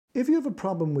If you have a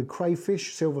problem with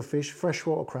crayfish, silverfish,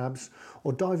 freshwater crabs,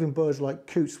 or diving birds like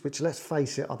coots, which let's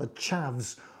face it are the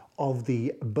chavs of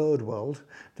the bird world,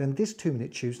 then this 2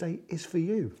 Minute Tuesday is for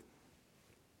you.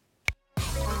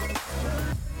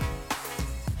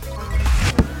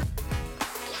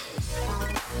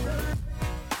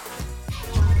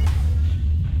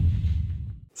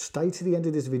 Stay to the end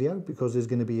of this video because there's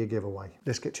going to be a giveaway.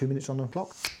 Let's get 2 minutes on the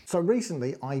clock. So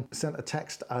recently I sent a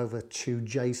text over to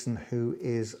Jason, who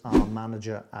is our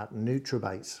manager at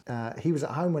Nutrabaits. He was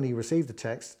at home when he received the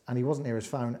text and he wasn't near his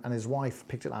phone, and his wife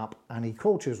picked it up and he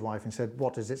called to his wife and said,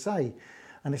 "What does it say?"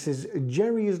 And it says,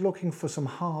 "Gerry is looking for some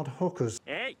hard hookers."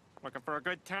 Hey, looking for a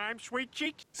good time, sweet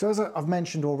cheeks? So as I've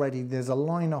mentioned already, there's a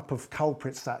lineup of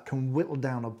culprits that can whittle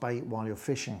down a bait while you're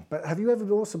fishing. But have you ever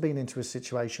also been into a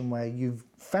situation where you've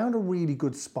found a really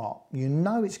good spot? You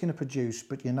know it's going to produce,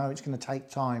 but you know it's going to take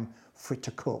time for it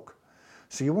to cook.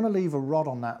 So you want to leave a rod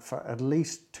on that for at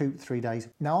least 2 to 3 days.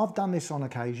 Now I've done this on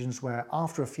occasions where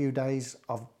after a few days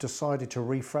I've decided to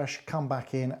refresh, come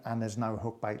back in, and there's no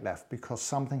hook bait left because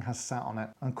something has sat on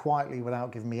it and quietly,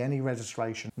 without giving me any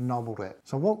registration, nobbled it.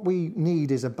 So what we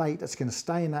need is a bait that's going to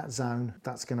stay in that zone,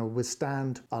 that's going to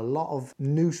withstand a lot of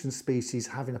nuisance species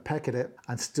having a peck at it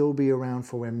and still be around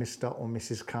for when Mr. or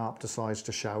Mrs. Carp decides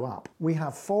to show up. We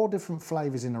have 4 different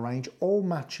flavors in the range, all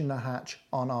matching the hatch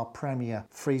on our premier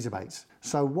freezer baits.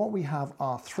 So what we have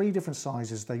are 3 different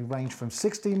sizes. They range from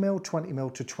 16mm,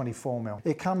 20mm to 24mm.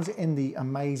 It comes in the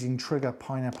amazing Trigger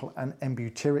Pineapple and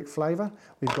Embutyric flavor.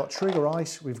 We've got Trigger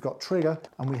Ice, we've got Trigger,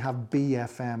 and we have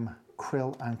BFM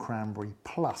Krill and Cranberry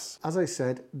Plus. As I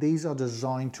said, these are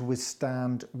designed to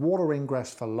withstand water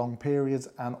ingress for long periods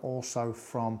and also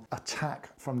from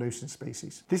attack from nuisance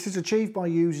species. This is achieved by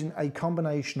using a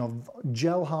combination of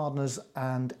gel hardeners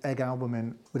and egg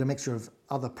albumin with a mixture of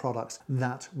other products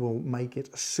that will make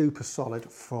it super solid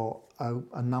for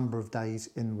a number of days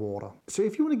in water. So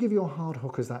if you want to give your hard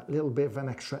hookers that little bit of an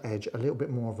extra edge, a little bit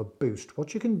more of a boost,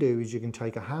 what you can do is you can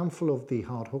take a handful of the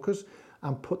hard hookers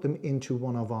and put them into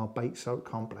one of our bait soak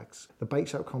complex. The bait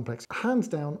soak complex, hands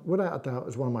down, without a doubt,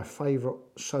 is one of my favorite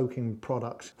soaking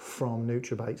products from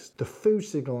Nutrabaits. The food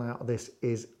signal out of this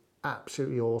is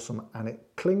absolutely awesome, and it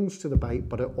clings to the bait,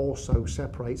 but it also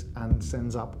separates and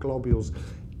sends up globules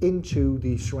into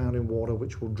the surrounding water,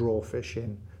 which will draw fish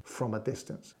in from a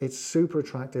distance. It's super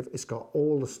attractive. It's got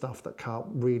all the stuff that carp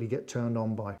really get turned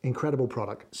on by. Incredible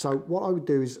product. So what I would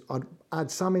do is I'd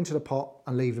add some into the pot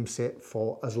and leave them sit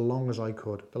for as long as I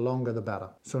could. The longer the better.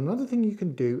 So another thing you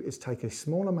can do is take a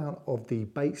small amount of the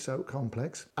bait soak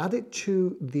complex, add it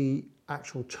to the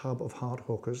actual tub of hard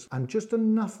hookers, and just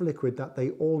enough liquid that they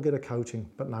all get a coating,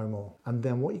 but no more. And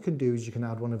then what you can do is you can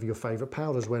add one of your favorite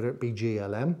powders, whether it be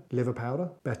GLM, liver powder,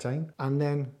 betaine, and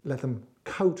then let them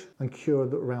coat and cure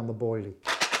around the boilie.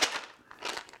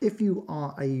 If you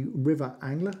are a river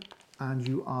angler and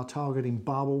you are targeting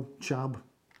barbel, chub,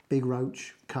 big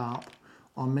roach, carp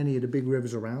on many of the big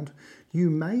rivers around, you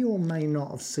may or may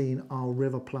not have seen our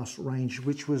River Plus range,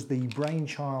 which was the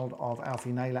brainchild of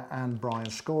Alfie Naylor and Brian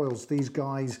Scoyles. These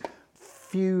guys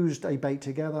fused a bait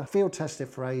together, field tested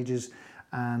for ages,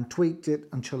 and tweaked it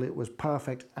until it was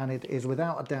perfect, and it is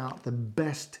without a doubt the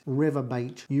best river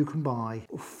bait you can buy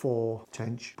for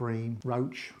tench, bream,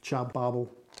 roach, chub, barbel,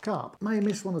 carp. May have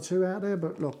missed 1 or 2 out there,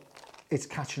 but look, it's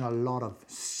catching a lot of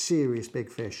serious big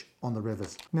fish on the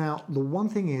rivers. Now, the one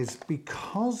thing is,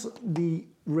 because the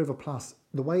River Plus,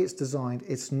 the way it's designed,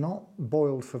 it's not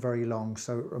boiled for very long,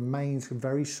 so it remains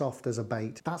very soft as a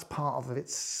bait. That's part of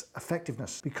its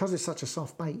effectiveness. Because it's such a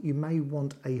soft bait, you may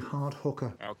want a hard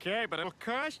hooker. Okay, but it'll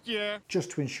cost you. Just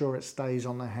to ensure it stays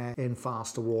on the hair in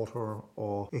faster water,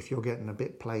 or if you're getting a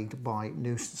bit plagued by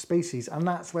nuisance species. And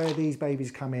that's where these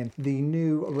babies come in. The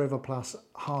new River Plus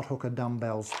hard hooker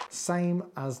dumbbells, same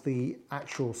as the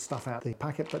actual stuff out the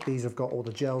packet, but these have got all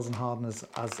the gels and hardeners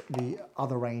as the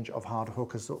other range of hard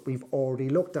hookers that we've already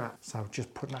looked at. So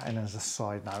just putting that in as a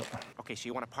side note. Okay, so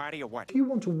you want a party or what? If you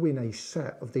want to win a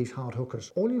set of these hard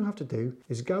hookers, all you have to do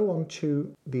is go on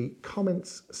to the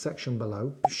comments section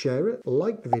below, share it,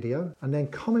 like the video, and then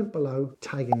comment below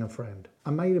tagging a friend.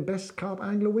 And may the best carp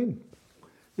angler win.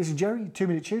 This is Gerry, 2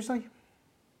 Minute Tuesday.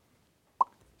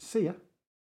 See ya.